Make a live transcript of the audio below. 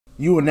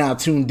You are now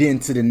tuned in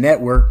to the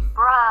network.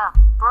 Bruh,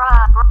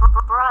 bruh,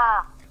 bruh,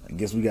 bruh. I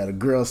guess we got a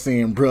girl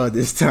saying bruh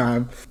this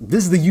time.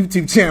 This is the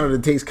YouTube channel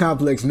that takes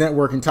complex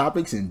networking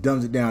topics and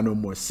dumbs it down to a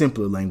more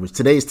simpler language.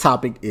 Today's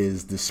topic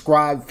is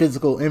describe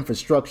physical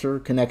infrastructure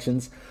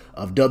connections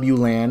of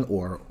WLAN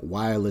or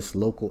wireless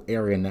local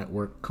area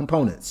network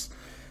components.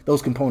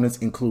 Those components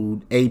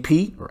include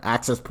AP or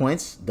access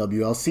points,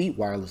 WLC,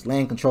 wireless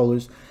LAN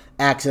controllers,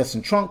 access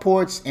and trunk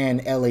ports,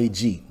 and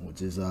LAG,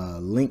 which is a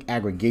link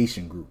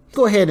aggregation group. Let's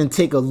go ahead and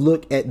take a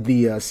look at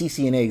the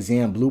CCNA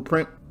exam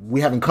blueprint.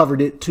 We haven't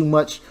covered it too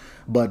much,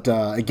 but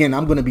again,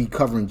 I'm going to be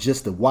covering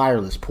just the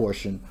wireless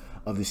portion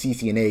of the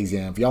CCNA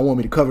exam. If y'all want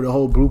me to cover the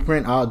whole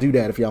blueprint, I'll do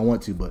that if y'all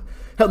want to, but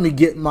help me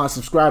get my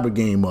subscriber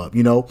game up,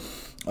 hit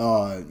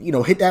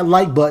that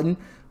like button,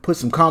 put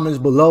some comments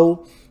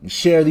below, and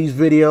share these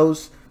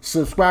videos,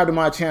 subscribe to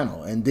my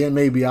channel, and then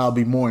maybe I'll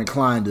be more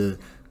inclined to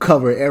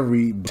cover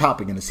every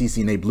topic in the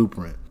CCNA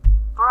blueprint.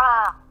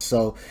 Bruh.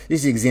 So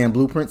this is the exam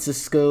blueprint,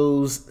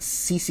 Cisco's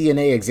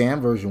CCNA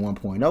exam version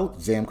 1.0.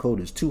 Exam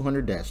code is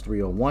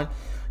 200-301.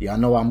 Yeah, I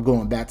know I'm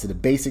going back to the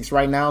basics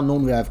right now.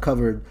 Normally I've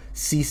covered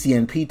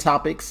CCNP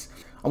topics.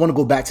 I want to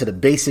go back to the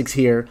basics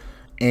here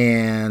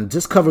and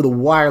just cover the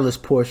wireless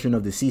portion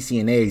of the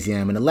CCNA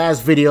exam. In the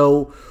last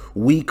video,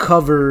 we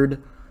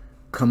covered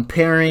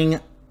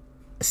comparing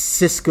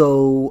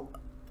Cisco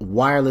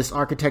wireless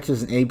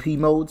architectures and AP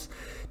modes.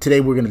 Today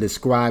we're going to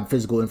describe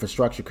physical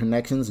infrastructure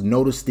connections.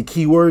 Notice the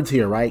key words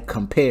here, right?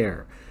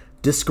 Compare,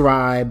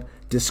 describe,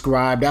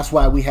 describe. That's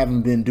why we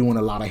haven't been doing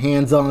a lot of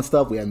hands-on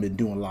stuff. We haven't been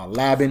doing a lot of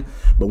labbing.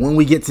 But when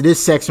we get to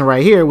this section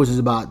right here, which is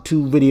about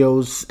 2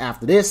 videos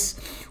after this,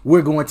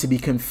 we're going to be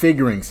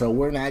configuring. So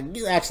we're going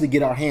to actually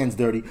get our hands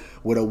dirty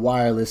with a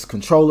wireless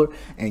controller.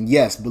 And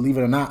yes, believe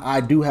it or not, I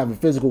do have a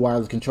physical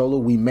wireless controller.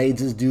 We may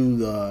just do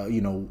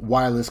the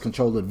wireless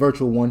controller,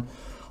 virtual one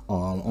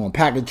on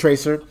packet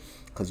tracer.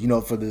 Because,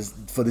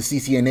 for the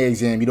CCNA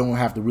exam, you don't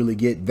have to really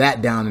get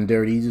that down and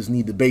dirty. You just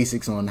need the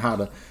basics on how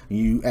to,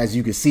 as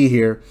you can see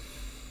here,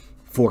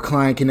 for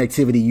client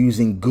connectivity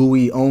using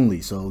GUI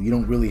only. So you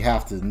don't really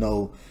have to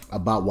know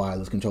about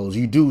wireless controllers.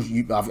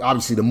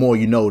 Obviously, the more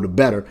you know, the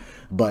better.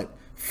 But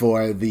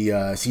for the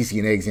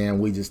CCNA exam,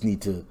 we just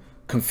need to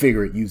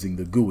configure it using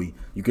the GUI.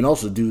 You can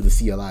also do the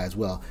CLI as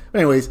well. But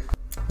anyways,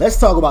 let's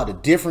talk about the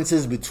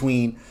differences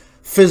between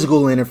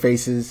physical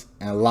interfaces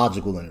and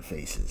logical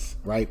interfaces,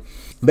 right?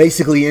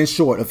 Basically, in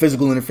short, a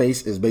physical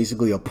interface is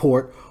basically a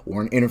port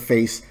or an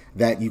interface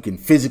that you can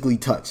physically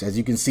touch. As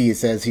you can see, it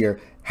says here,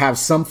 have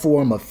some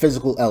form of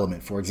physical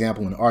element. For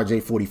example, an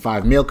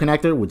RJ45 male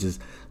connector, which is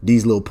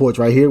these little ports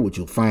right here, which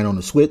you'll find on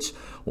the switch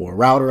or a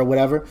router or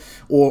whatever,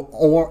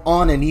 or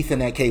on an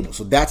Ethernet cable.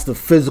 So that's the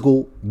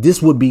physical.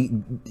 This would be,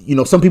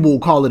 some people will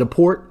call it a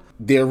port.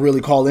 They're really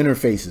called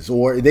interfaces,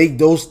 or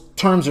those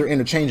terms are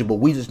interchangeable.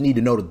 We just need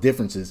to know the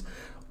differences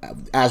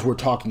as we're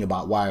talking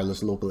about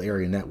wireless local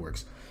area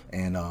networks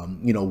and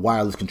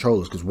wireless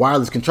controllers, because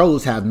wireless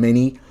controllers have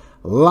many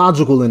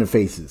logical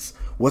interfaces.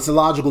 What's a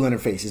logical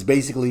interface? It's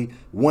basically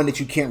one that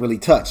you can't really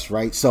touch,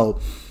 right?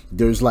 So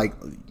there's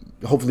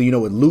hopefully you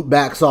know what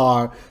loopbacks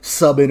are,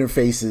 sub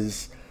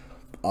interfaces,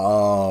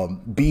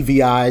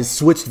 BVIs,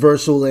 switched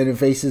virtual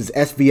interfaces,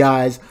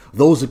 SVIs.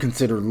 Those are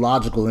considered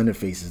logical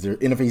interfaces. They're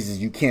interfaces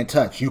you can't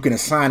touch. You can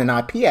assign an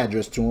IP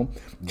address to them,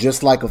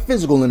 just like a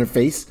physical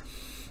interface,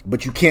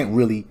 but you can't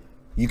really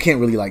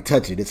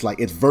touch it. It's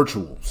like it's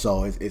virtual,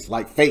 so it's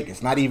like fake.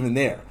 It's not even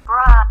there.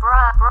 Bruh,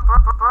 bruh, bruh,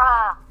 bruh,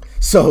 bruh.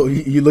 So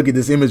you look at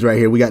this image right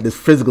here. We got this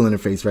physical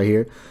interface right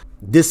here.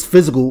 This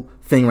physical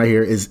thing right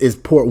here is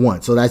port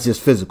 1. So that's just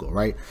physical,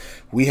 right?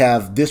 We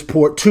have this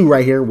port 2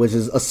 right here, which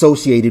is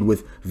associated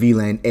with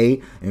VLAN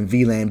A and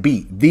VLAN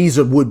B. These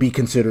would be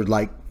considered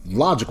like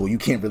logical. You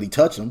can't really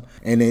touch them.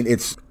 And then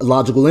its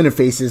logical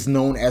interface is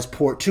known as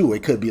port 2.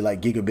 It could be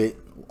like gigabit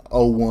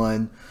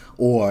 01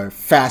 or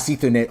fast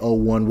Ethernet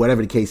 01,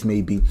 whatever the case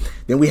may be.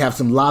 Then we have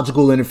some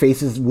logical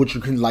interfaces, which are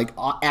like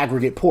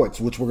aggregate ports,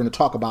 which we're going to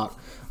talk about.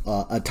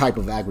 A type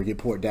of aggregate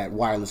port that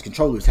wireless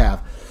controllers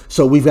have.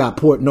 So we've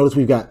got notice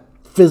we've got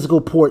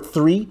physical port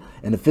 3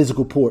 and the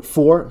physical port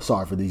 4.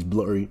 Sorry for these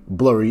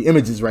blurry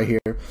images right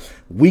here.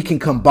 We can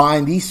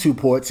combine these 2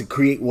 ports to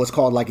create what's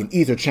called like an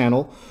ether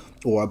channel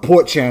or a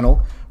port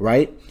channel,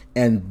 right?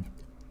 And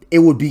it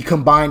would be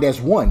combined as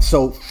one.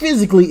 So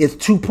physically it's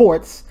 2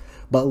 ports,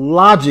 but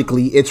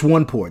logically it's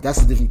 1 port.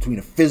 That's the difference between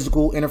a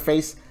physical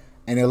interface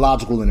and a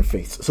logical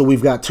interface. So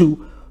we've got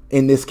 2,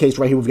 in this case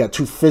right here, we've got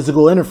 2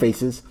 physical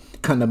interfaces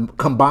kind of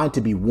combined to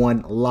be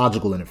 1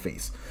 logical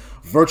interface.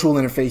 Virtual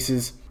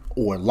interfaces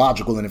or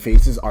logical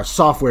interfaces are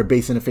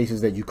software-based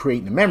interfaces that you create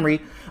in the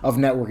memory of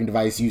networking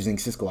device using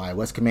Cisco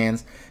iOS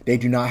commands. They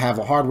do not have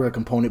a hardware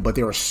component, but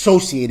they're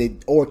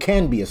associated or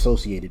can be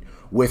associated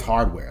with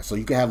hardware. So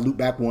you can have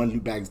loopback 1,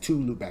 loopback 2,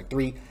 loopback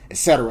 3,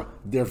 etc.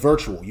 They're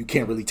virtual. You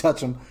can't really touch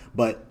them,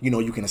 but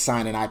you can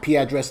assign an IP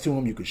address to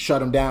them. You can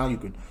shut them down. You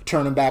can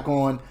turn them back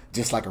on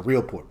just like a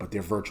real port, but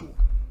they're virtual.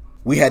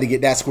 We had to get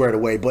that squared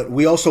away, but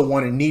we also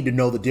need to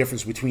know the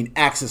difference between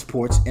access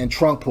ports and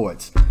trunk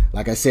ports.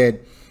 Like I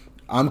said,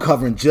 I'm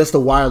covering just the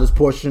wireless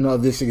portion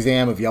of this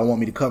exam. If y'all want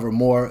me to cover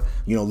more,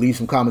 you know, leave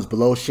some comments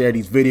below, share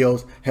these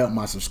videos, help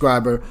my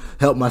subscriber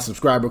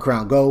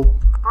crown go.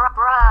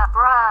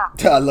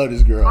 Bruh. I love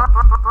this girl.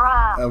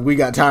 Bruh. We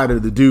got tired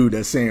of the dude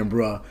that's saying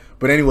bruh.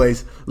 But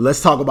anyways, let's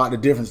talk about the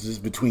differences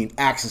between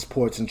access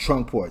ports and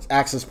trunk ports.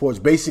 Access ports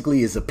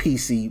basically is a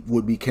PC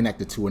would be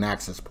connected to an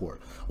access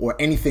port or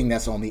anything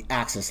that's on the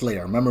access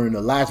layer. Remember in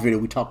the last video,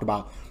 we talked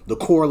about the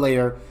core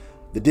layer,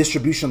 the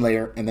distribution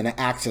layer, and then an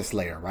access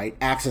layer, right?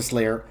 Access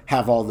layer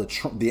have all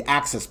the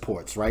access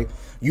ports, right?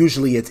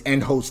 Usually it's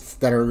end hosts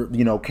that are,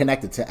 you know,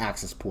 connected to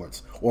access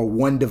ports or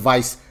one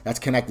device that's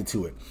connected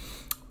to it.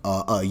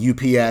 A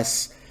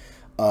UPS,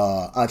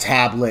 a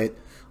tablet,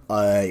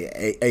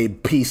 a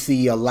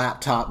PC, a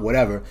laptop,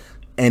 whatever.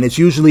 And it's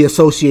usually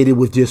associated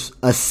with just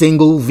a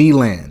single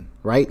VLAN,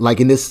 right? Like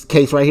in this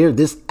case right here,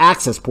 this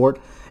access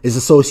port is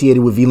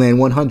associated with VLAN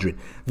 100.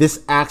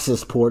 This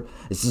access port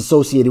is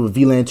associated with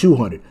VLAN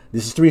 200.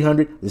 This is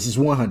 300. This is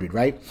 100,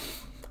 right?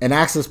 An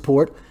access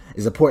port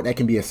is a port that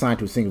can be assigned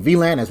to a single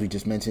VLAN, as we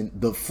just mentioned.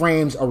 The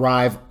frames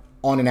arrive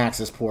on an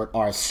access port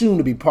are assumed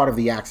to be part of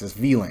the access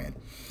VLAN.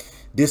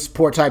 This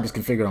port type is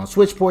configured on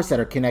switch ports that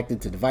are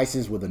connected to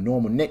devices with a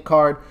normal NIC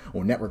card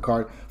or network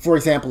card, for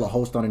example, a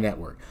host on a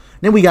network.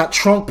 Then we got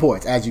trunk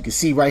ports. As you can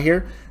see right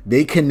here,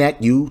 they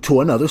connect you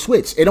to another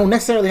switch. It don't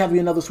necessarily have to be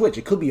another switch.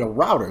 It could be a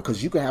router,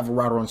 because you could have a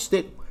router on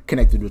stick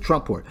connected to a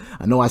trunk port.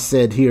 I know I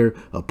said here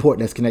a port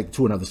that's connected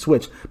to another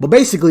switch, but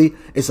basically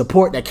it's a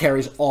port that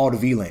carries all the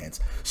VLANs.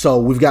 So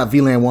we've got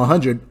VLAN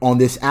 100 on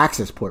this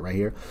access port right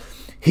here.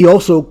 He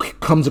also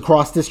comes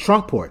across this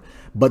trunk port,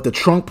 but the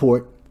trunk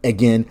port,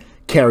 again,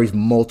 carries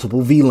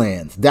multiple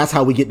VLANs. That's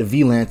how we get the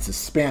VLANs to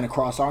span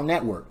across our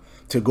network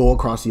to go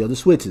across the other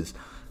switches.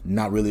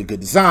 Not really a good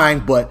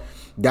design, but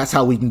that's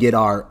how we can get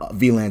our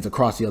VLANs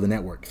across the other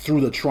network, through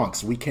the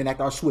trunks. We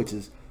connect our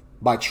switches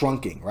by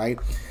trunking, right?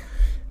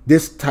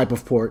 This type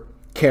of port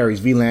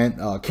carries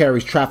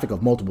carries traffic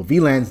of multiple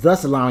VLANs,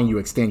 thus allowing you to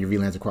extend your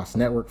VLANs across the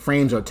network.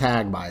 Frames are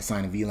tagged by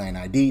assigning VLAN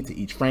ID to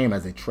each frame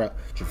as they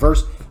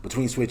traverse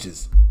between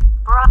switches.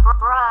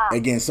 Bruh.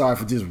 Again, sorry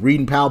for just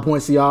reading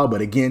PowerPoints to y'all, but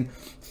again,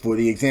 for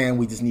the exam,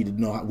 we just need to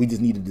know we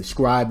just need to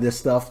describe this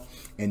stuff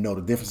and know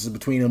the differences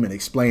between them and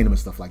explain them and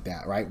stuff like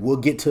that, right? We'll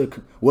get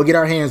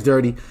our hands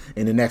dirty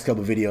in the next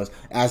couple of videos.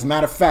 As a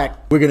matter of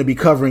fact, we're going to be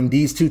covering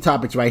these two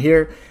topics right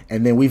here,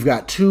 and then we've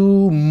got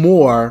two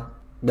more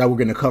that we're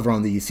going to cover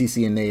on the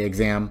CCNA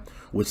exam,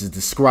 which is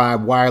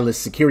describe wireless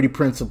security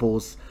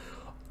principles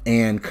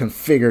and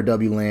configure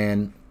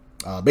WLAN,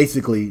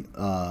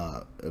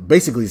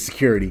 basically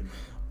security.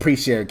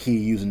 Pre-shared key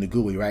using the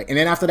GUI, right? And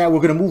then after that,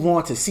 we're going to move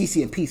on to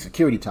CCNP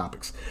security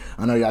topics.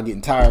 I know y'all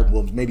getting tired.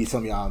 Well, maybe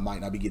some of y'all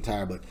might not be getting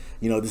tired, but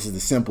you know, this is the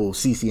simple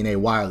CCNA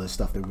wireless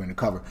stuff that we're going to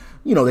cover.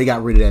 You know, they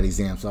got rid of that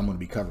exam, so I'm going to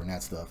be covering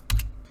that stuff.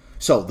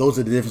 So those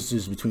are the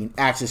differences between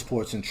access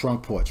ports and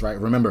trunk ports, right?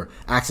 Remember,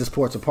 access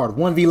ports are part of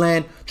one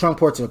VLAN. Trunk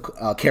ports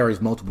carries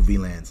multiple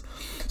VLANs.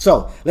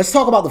 So let's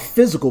talk about the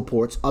physical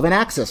ports of an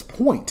access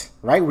point,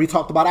 right? We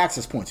talked about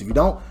access points. If you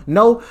don't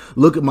know,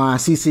 look at my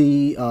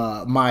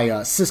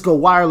Cisco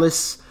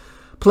wireless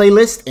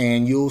playlist,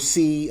 and you'll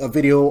see a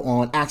video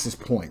on access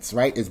points,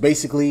 right? It's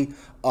basically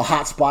a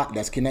hotspot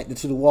that's connected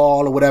to the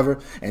wall or whatever,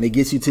 and it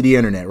gets you to the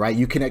internet, right?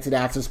 You connect to the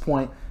access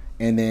point,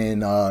 and then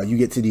you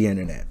get to the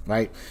internet,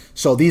 right?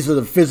 So these are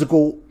the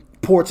physical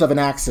ports of an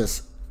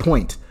access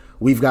point.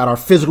 We've got our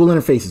physical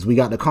interfaces. We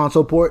got the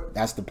console port.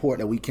 That's the port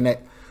that we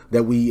connect,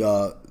 that we,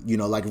 you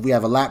know, like if we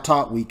have a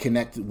laptop, we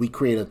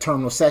create a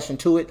terminal session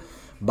to it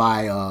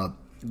by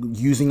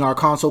using our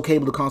console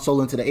cable to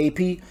console into the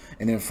AP.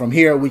 And then from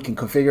here, we can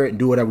configure it and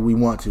do whatever we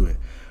want to it,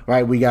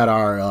 right? We got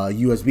our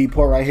USB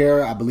port right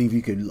here. I believe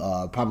you could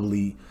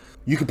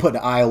you could put the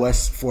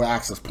iOS for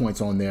access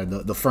points on there,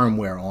 the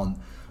firmware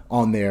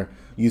on there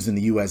using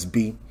the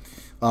USB.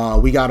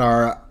 We got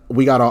our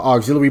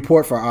auxiliary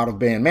port for our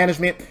out-of-band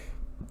management.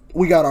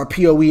 We got our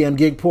PoE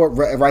gig port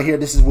right here.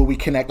 This is where we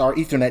connect our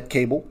Ethernet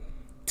cable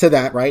to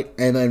that, right?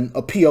 And then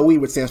a PoE,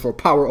 which stands for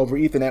power over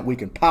Ethernet. We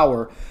can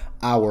power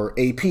our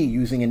AP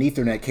using an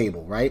Ethernet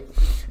cable, right?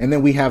 And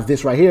then we have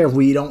this right here. If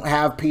we don't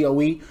have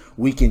PoE,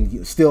 we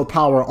can still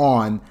power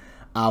on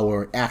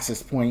our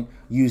access point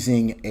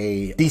using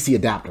a DC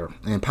adapter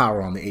and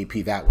power on the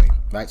AP that way,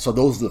 right? So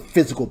those are the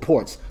physical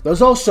ports.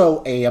 There's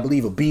also I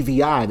believe a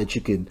BVI that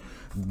you could,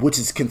 which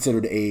is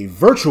considered a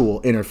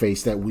virtual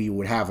interface that we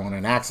would have on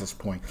an access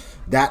point.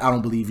 That I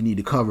don't believe you need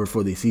to cover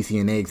for the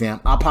CCNA exam.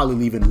 I'll probably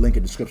leave in the link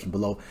in the description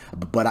below,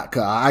 but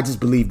I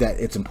just believe that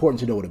it's important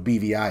to know what a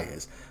BVI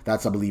is.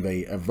 That's, I believe,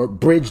 a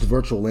bridged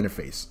virtual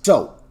interface.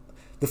 So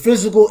the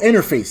physical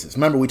interfaces.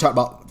 Remember, we talked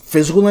about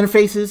physical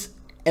interfaces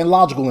and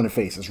logical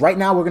interfaces. Right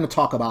now, we're going to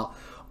talk about,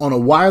 on a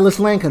wireless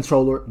LAN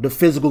controller, the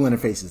physical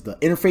interfaces, the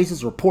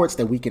interfaces or ports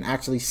that we can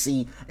actually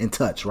see and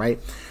touch, right?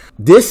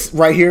 This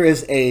right here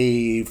is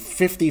a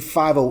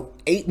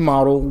 5508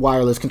 model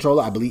wireless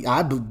controller. I believe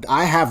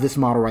I have this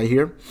model right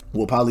here.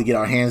 We'll probably get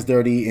our hands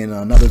dirty in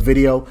another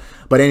video.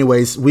 But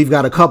anyways, we've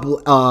got a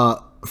couple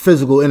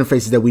physical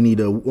interfaces that we need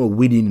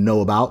to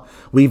know about.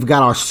 We've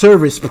got our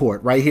service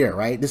port right here,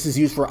 right? This is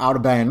used for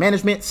out-of-band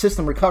management,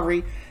 system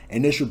recovery,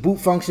 initial boot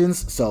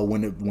functions. So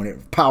when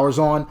it powers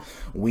on,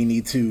 we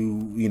need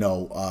to, you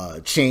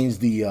know, change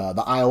the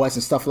iOS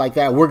and stuff like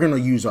that. We're going to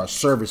use our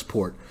service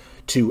port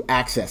to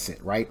access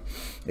it, right?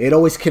 It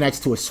always connects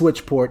to a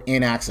switch port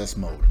in access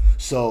mode.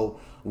 So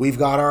we've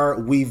got our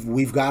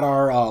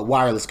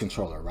wireless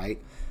controller, right?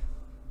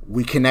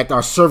 We connect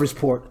our service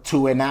port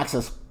to an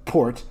access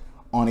port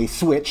on a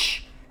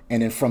switch,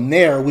 and then from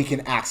there we can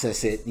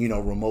access it, you know,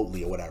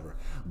 remotely or whatever.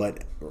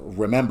 But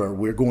remember,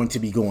 we're going to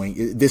be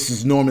going, this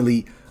is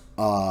normally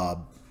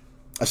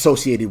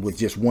associated with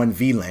just one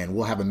VLAN.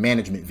 We'll have a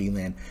management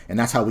VLAN, and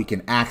that's how we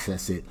can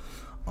access it,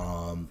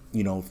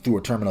 you know, through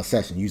a terminal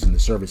session using the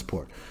service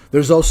port.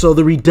 There's also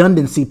the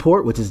redundancy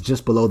port, which is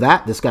just below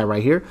that. This guy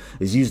right here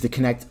is used to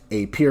connect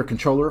a peer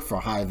controller for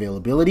high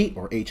availability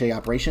or HA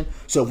operation.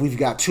 So if we've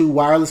got two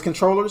wireless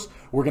controllers,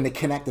 we're going to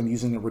connect them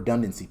using the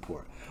redundancy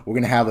port. We're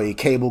going to have a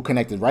cable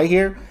connected right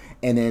here,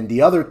 and then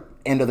the other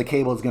end of the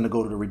cable is going to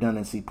go to the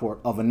redundancy port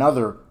of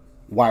another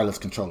wireless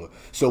controller.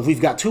 So if we've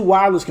got two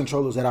wireless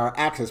controllers that our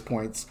access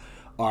points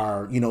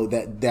are, you know,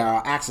 that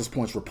our access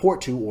points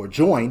report to or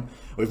join,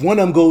 if one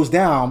of them goes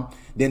down,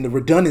 then the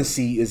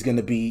redundancy is going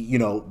to be, you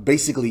know,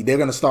 basically they're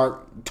going to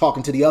start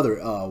talking to the other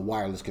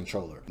wireless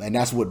controller. And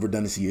that's what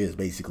redundancy is,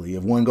 basically.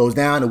 If one goes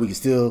down, then we'll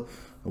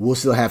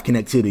still have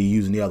connectivity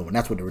using the other one.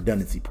 That's what the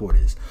redundancy port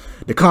is.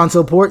 The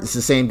console port is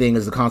the same thing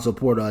as the console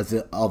port of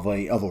a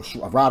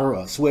router,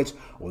 a switch,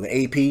 or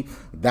the AP.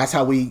 That's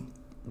how we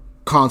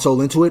console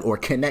into it or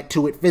connect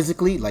to it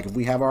physically. Like if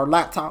we have our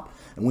laptop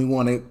and we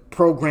want to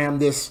program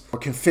this or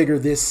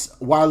configure this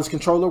wireless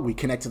controller, we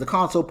connect to the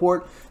console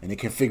port and then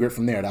configure it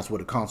from there. That's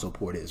what a console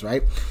port is,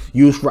 right?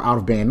 Used for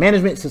out-of-band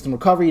management, system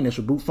recovery,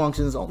 initial boot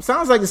functions.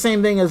 Sounds like the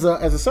same thing as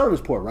a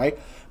service port, right?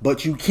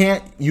 But you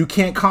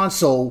can't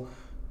console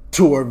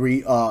to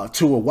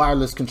a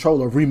wireless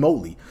controller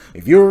remotely.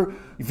 If you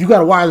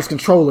got a wireless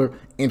controller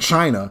in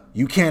China,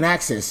 you can't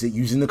access it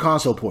using the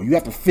console port. You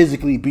have to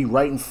physically be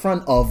right in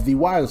front of the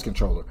wireless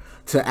controller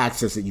to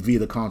access it via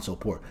the console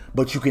port.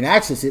 But you can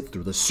access it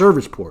through the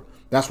service port.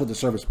 That's what the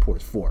service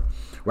port is for,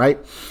 right?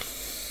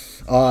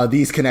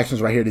 These connections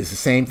right here is the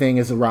same thing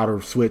as a router,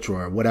 switch,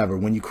 or whatever.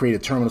 When you create a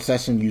terminal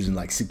session using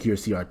like Secure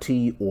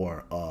CRT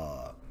or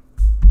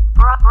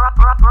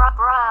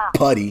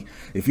Putty,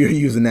 if you're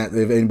using that,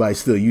 if anybody's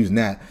still using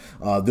that,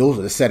 those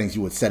are the settings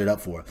you would set it up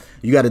for.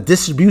 You got a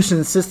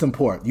distribution system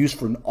port used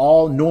for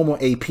all normal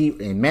AP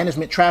and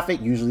management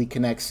traffic. Usually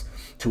connects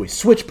to a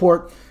switch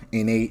port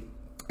in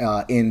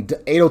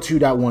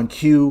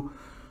 802.1q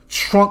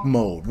trunk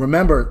mode.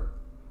 Remember,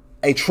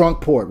 a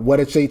trunk port. What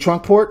is a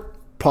trunk port?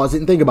 Pause it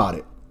and think about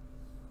it.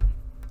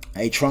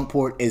 A trunk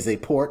port is a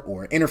port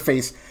or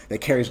interface that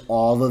carries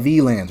all the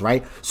VLANs,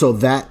 right? So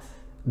that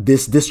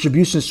this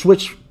distribution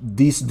switch,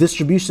 these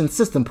distribution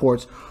system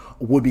ports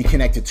would be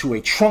connected to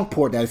a trunk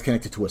port that is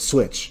connected to a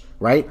switch,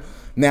 right?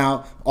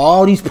 Now,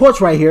 all these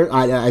ports right here,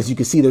 as you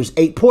can see, there's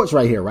 8 ports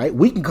right here, right?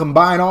 We can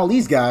combine all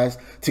these guys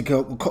to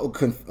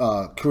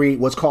create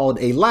what's called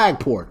a lag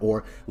port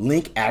or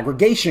link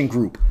aggregation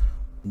group,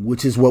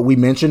 which is what we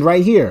mentioned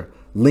right here.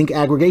 Link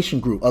aggregation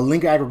group. A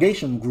link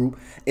aggregation group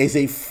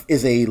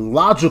is a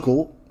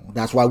logical.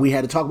 That's why we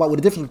had to talk about what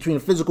the difference between a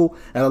physical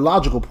and a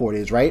logical port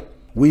is, right?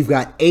 We've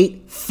got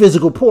 8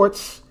 physical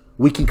ports.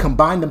 We can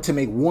combine them to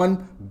make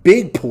one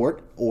big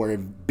port or a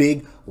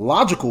big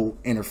logical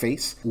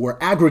interface. We're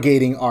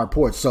aggregating our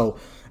ports. So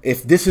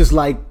if this is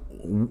like,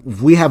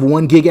 we have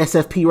 1 gig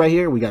SFP right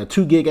here. We got a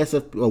 2 gig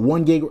SFP, or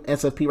 1 gig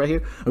SFP right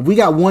here. If we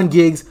got 1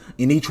 gigs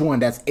in each one,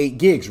 that's 8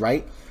 gigs,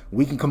 right?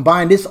 We can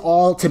combine this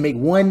all to make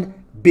one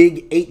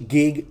big 8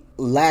 gig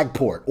lag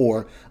port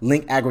or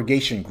link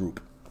aggregation group,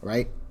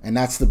 right? And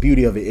that's the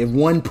beauty of it. If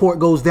one port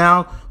goes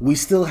down, we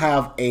still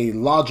have a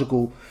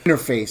logical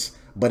interface,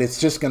 but it's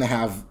just going to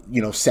have,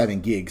 you know,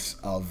 7 gigs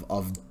of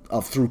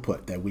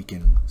throughput that we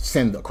can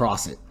send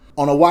across it.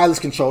 On a wireless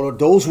controller,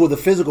 those were the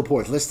physical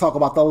ports. Let's talk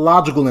about the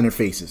logical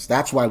interfaces.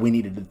 That's why we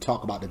needed to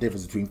talk about the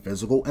difference between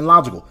physical and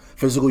logical.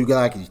 Physical, you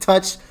got like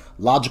touch.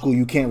 Logical,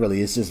 you can't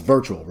really. It's just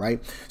virtual,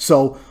 right?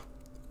 So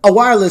a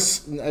wireless,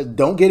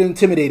 don't get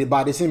intimidated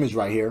by this image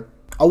right here.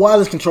 A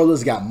wireless controller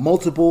has got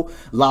multiple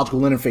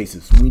logical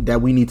interfaces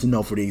that we need to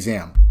know for the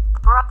exam.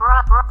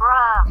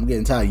 I'm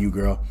getting tired of you,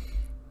 girl.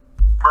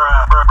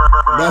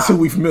 That's who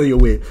we're familiar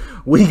with.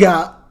 We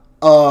got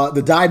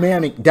the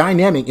dynamic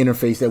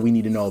interface that we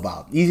need to know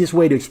about. Easiest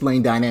way to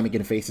explain dynamic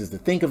interfaces is to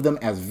think of them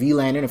as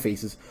VLAN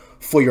interfaces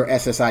for your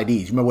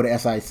SSIDs. Remember what an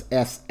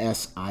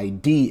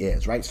SSID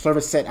is, right?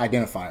 Service set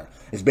identifier.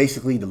 It's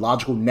basically the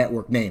logical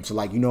network name. So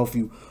like, you know, if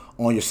you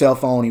on your cell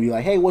phone and be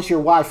like, hey, what's your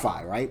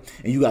Wi-Fi, right?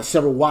 And you got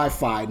several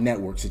Wi-Fi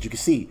networks that you can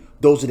see.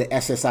 Those are the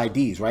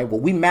SSIDs, right? Well,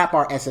 we map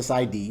our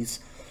SSIDs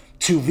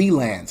to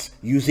VLANs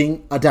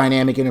using a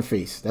dynamic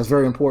interface. That's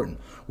very important.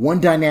 One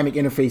dynamic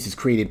interface is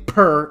created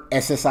per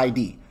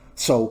SSID.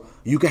 So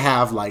you could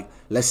have, like,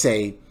 let's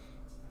say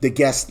the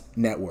guest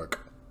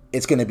network.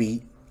 It's going to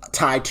be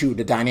tied to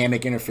the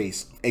dynamic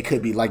interface. It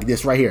could be like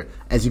this right here.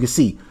 As you can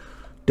see,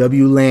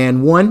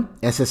 WLAN 1,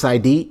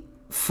 SSID,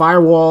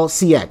 firewall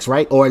CX,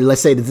 right? Or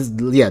let's say this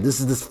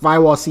is this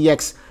firewall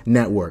CX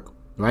network,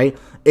 right?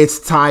 It's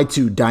tied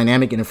to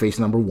dynamic interface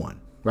number 1,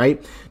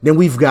 right? Then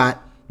we've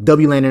got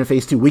WLAN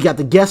interface 2. We got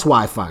the guest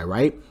Wi-Fi,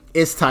 right?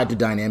 It's tied to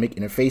dynamic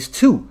interface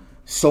 2,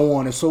 so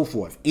on and so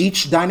forth.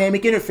 Each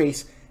dynamic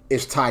interface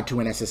is tied to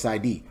an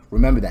SSID.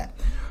 Remember that.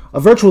 A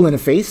virtual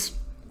interface,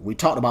 we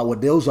talked about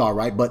what those are,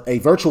 right? But a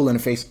virtual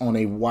interface on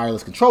a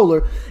wireless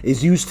controller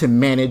is used to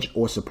manage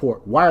or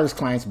support wireless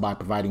clients by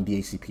providing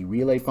DHCP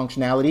relay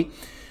functionality,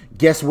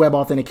 guest web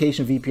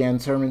authentication,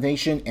 VPN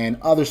termination, and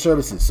other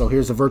services. So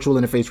here's a virtual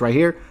interface right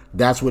here.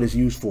 That's what it's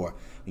used for.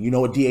 You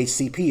know what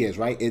DHCP is,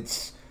 right?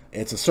 It's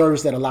a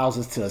service that allows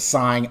us to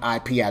assign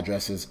IP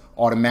addresses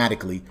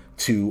automatically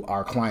to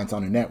our clients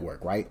on the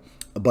network, right?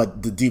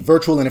 But the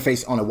virtual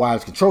interface on a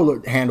wireless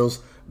controller handles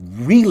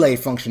relay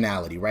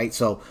functionality, right?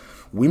 So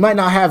we might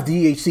not have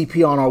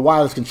DHCP on our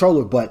wireless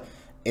controller, but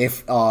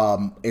if we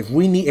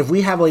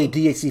have a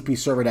DHCP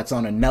server that's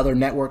on another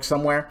network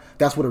somewhere,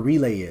 that's what a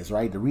relay is,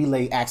 right? The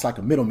relay acts like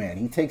a middleman.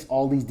 He takes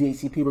all these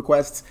DHCP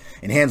requests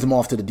and hands them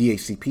off to the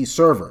DHCP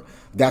server.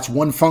 That's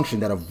one function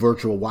that a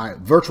virtual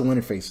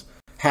interface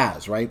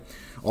has, right?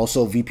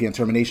 Also VPN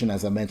termination,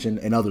 as I mentioned,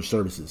 and other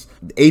services.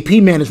 The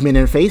AP management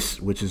interface,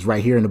 which is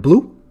right here in the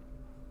blue.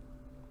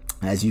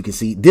 As you can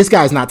see, this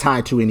guy's not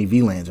tied to any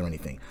VLANs or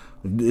anything.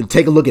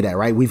 Take a look at that,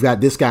 right? We've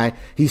got this guy,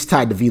 he's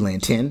tied to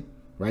VLAN 10,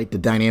 right? The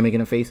dynamic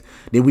interface.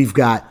 Then we've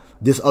got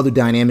this other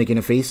dynamic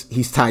interface.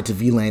 He's tied to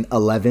VLAN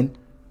 11,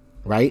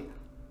 right?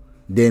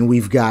 Then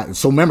we've got,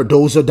 so remember,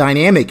 those are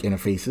dynamic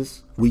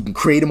interfaces. We can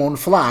create them on the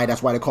fly.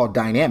 That's why they're called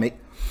dynamic,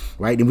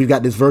 right? Then we've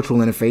got this virtual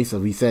interface.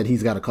 As we said,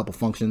 he's got a couple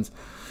functions.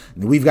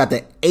 And we've got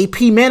the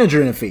AP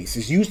manager interface.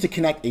 It's used to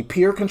connect a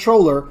peer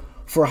controller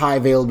for high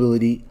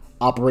availability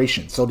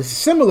operation. So this is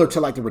similar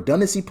to like the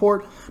redundancy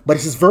port, but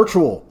this is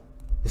virtual.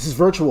 This is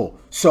virtual.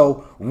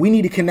 So we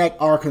need to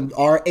connect our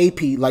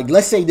AP, like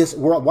let's say this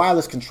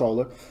wireless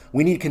controller,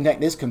 we need to connect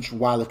this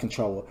wireless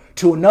controller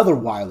to another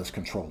wireless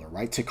controller,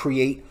 right? To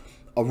create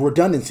a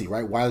redundancy,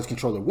 right? Wireless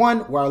controller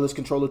 1, wireless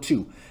controller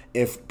 2.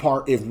 If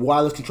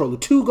wireless controller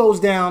 2 goes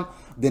down,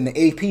 then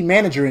the AP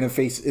manager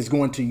interface is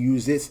going to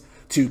use this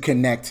to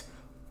connect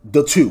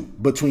the two,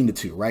 between the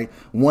two, right?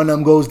 One of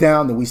them goes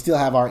down, then we still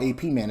have our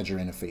AP manager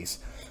interface.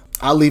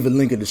 I'll leave a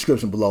link in the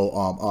description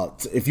below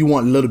if you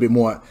want a little bit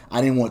more.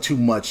 I didn't want too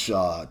much,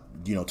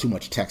 too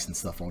much text and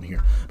stuff on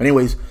here. But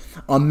anyways,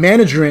 a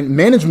management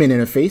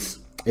interface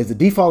is the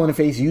default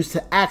interface used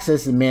to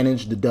access and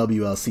manage the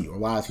WLC or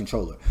wireless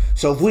controller.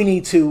 So if we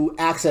need to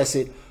access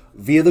it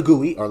via the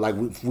GUI, or like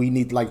if we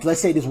need, like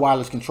let's say this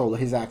wireless controller,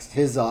 his IP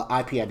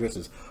address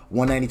is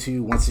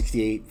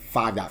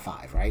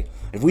 192.168.5.5, right?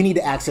 If we need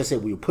to access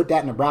it, we would put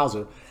that in the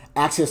browser,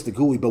 access the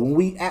GUI. But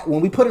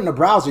when we put it in the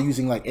browser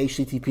using like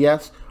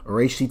HTTPS or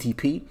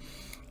HTTP,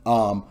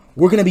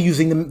 we're going to be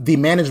using the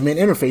management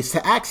interface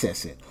to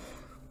access it.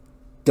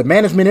 The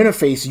management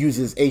interface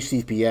uses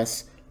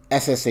HTTPS,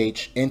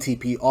 SSH,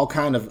 NTP, all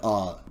kind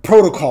of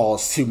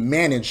protocols to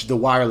manage the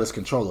wireless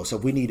controller. So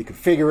if we need to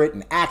configure it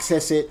and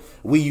access it,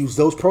 we use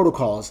those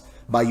protocols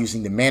by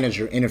using the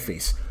manager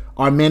interface.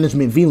 Our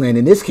management VLAN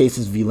in this case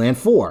is VLAN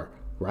 4,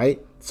 right?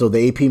 So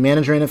the AP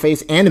manager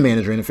interface and the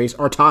manager interface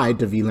are tied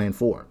to VLAN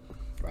 4,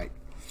 right?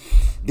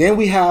 Then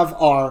we have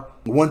our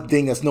one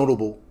thing that's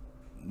notable.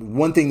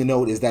 One thing to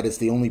note is that it's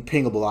the only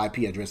pingable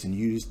IP address and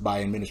used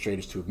by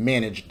administrators to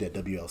manage the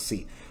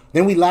WLC.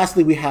 Then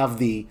lastly we have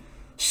the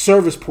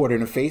service port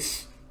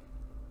interface,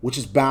 which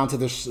is bound to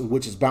the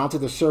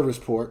service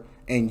port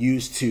and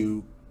used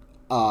for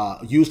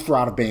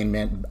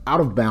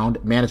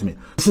out-of-bound management.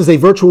 This is a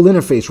virtual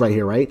interface right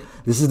here, right?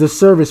 This is the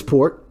service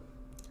port.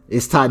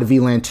 It's tied to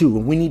VLAN 2.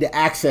 When we need to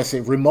access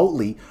it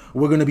remotely,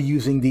 we're going to be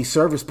using the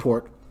service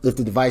port. If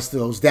the device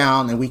goes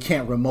down and we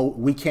can't remote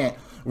into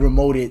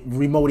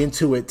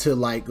it to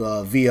like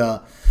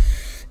via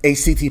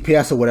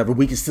HTTPS or whatever,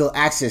 we can still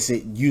access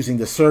it using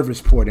the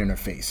service port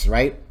interface,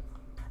 right?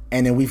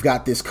 And then we've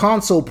got this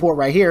console port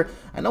right here.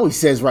 I know he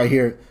says right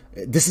here,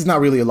 this is not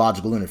really a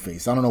logical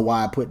interface. I don't know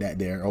why I put that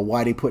there or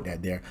why they put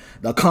that there.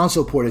 The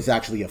console port is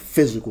actually a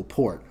physical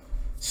port.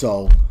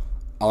 So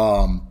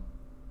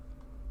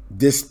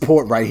this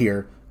port right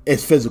here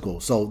is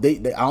physical. So I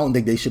don't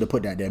think they should have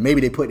put that there.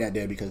 Maybe they put that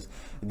there because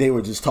they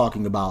were just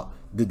talking about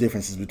the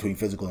differences between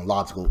physical and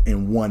logical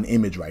in one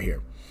image right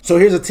here. So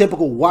here's a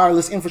typical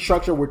wireless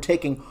infrastructure. We're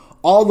taking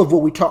all of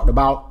what we talked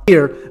about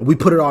here and we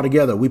put it all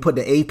together. We put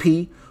the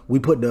AP, we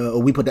put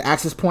the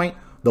access point,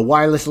 the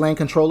wireless LAN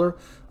controller,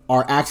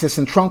 our access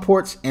and trunk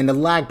ports, and the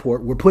lag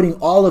port. We're putting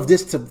all of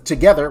this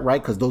together,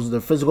 right? Because those are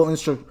the physical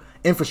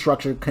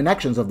infrastructure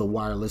connections of the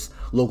wireless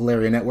local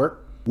area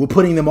network. We're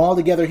putting them all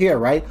together here,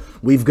 right?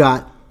 We've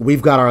got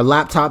our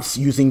laptops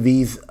using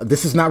these.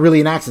 This is not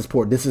really an access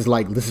port. This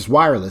is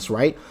wireless,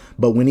 right?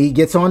 But when he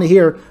gets onto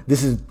here,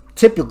 this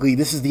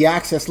is the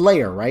access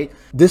layer, right?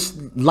 This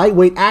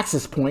lightweight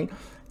access point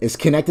is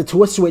connected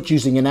to a switch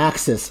using an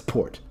access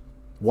port.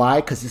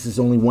 Why? Because this is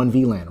only one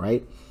VLAN,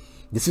 right?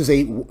 This is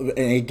and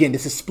again,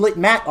 this is split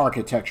mat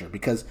architecture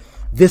because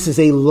this is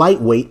a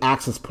lightweight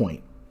access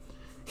point.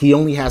 He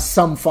only has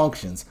some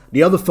functions.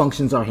 The other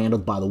functions are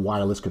handled by the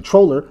wireless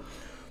controller.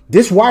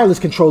 This wireless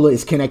controller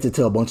is connected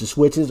to a bunch of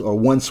switches, or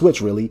one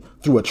switch really,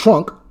 through a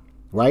trunk,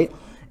 right?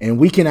 And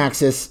we can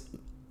access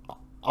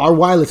our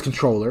wireless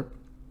controller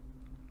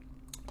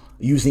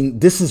using,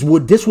 this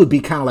would be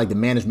kind of like the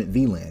management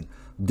VLAN.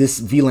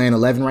 This VLAN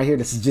 11 right here,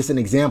 this is just an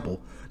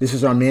example. This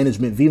is our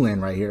management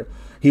VLAN right here.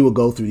 He will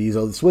go through these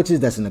other switches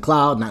that's in the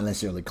cloud, not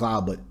necessarily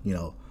cloud, but you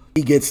know,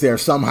 he gets there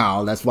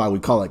somehow. That's why we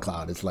call it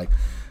cloud. It's like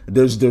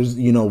there's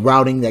you know,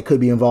 routing that could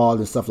be involved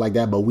and stuff like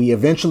that, but we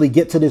eventually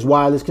get to this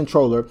wireless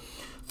controller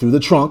through the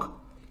trunk,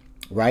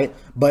 right?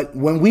 But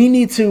when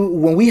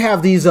we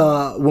have these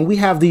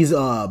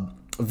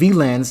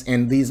VLANs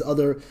and these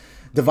other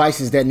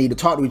devices that need to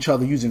talk to each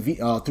other using through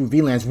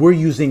VLANs, we're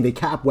using the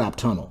CAPWAP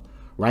tunnel,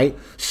 right?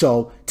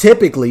 So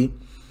typically,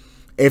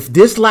 if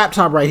this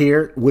laptop right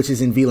here, which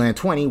is in VLAN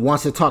 20,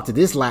 wants to talk to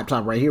this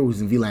laptop right here,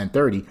 who's in VLAN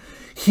 30,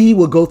 he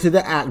will go to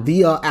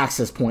the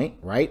access point,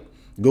 right?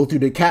 Go through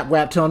the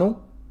CAPWAP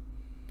tunnel,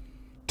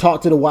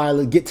 talk to the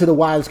wireless, get to the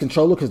wireless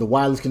controller, because the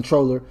wireless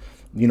controller,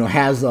 you know,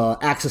 has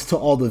access to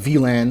all the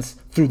VLANs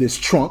through this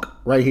trunk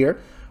right here,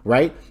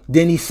 right?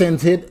 Then he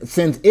sends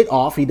it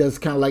off. He does it's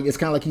kind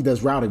of like he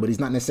does routing, but he's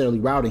not necessarily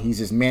routing. He's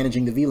just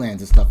managing the VLANs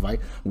and stuff, right?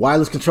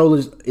 Wireless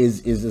controller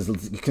is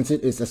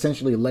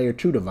essentially a layer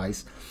 2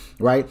 device,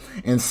 right?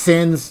 And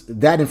sends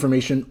that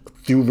information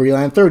through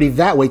VLAN 30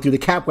 that way through the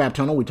CAPWAP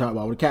tunnel. We talked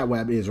about what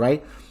CAPWAP is,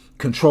 right?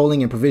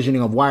 Controlling and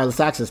provisioning of wireless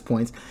access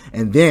points,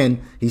 and then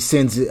he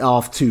sends it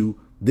off to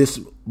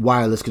this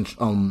wireless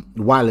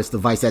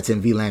device that's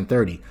in VLAN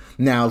 30.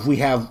 Now, if we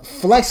have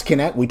Flex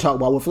Connect, we talk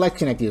about what Flex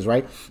Connect is,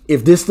 right?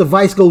 If this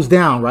device goes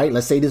down, right?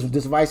 Let's say this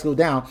device goes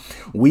down,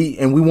 we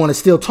want to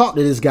still talk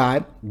to this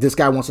guy. This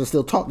guy wants to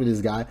still talk to this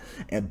guy,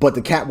 but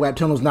the CAPWAP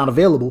tunnel is not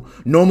available.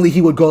 Normally,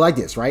 he would go like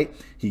this, right?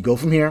 He'd go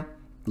from here,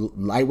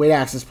 lightweight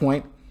access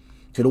point,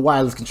 to the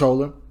wireless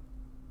controller,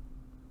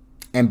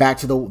 and back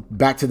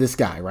to this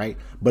guy, right?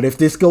 But if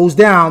this goes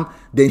down,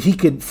 then he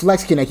could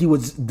Flex Connect.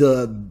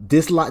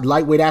 This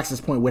lightweight access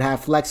point would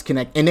have Flex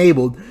Connect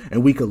enabled,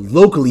 and we could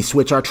locally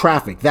switch our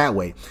traffic that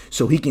way.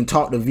 So he can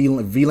talk to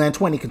VLAN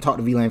 20, can talk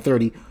to VLAN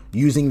 30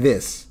 using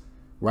this,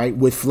 right,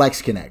 with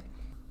Flex Connect.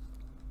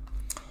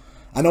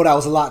 I know that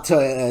was a lot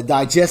to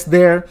digest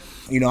there.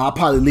 You know, I'll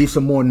probably leave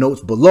some more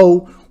notes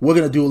below. We're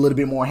going to do a little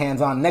bit more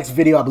hands-on. Next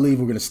video, I believe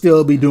we're going to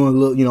still be doing a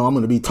little, you know, I'm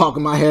going to be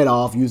talking my head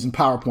off using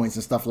PowerPoints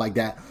and stuff like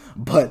that.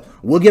 But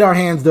we'll get our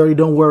hands dirty.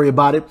 Don't worry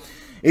about it.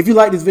 If you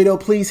like this video,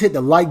 please hit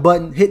the like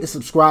button, hit the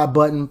subscribe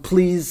button.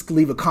 Please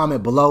leave a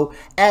comment below.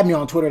 Add me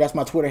on Twitter. That's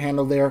my Twitter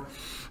handle there.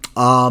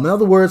 In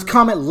other words,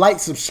 comment, like,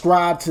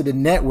 subscribe to the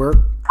network.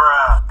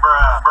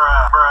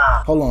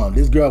 Hold on.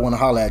 This girl want to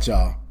holler at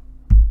y'all.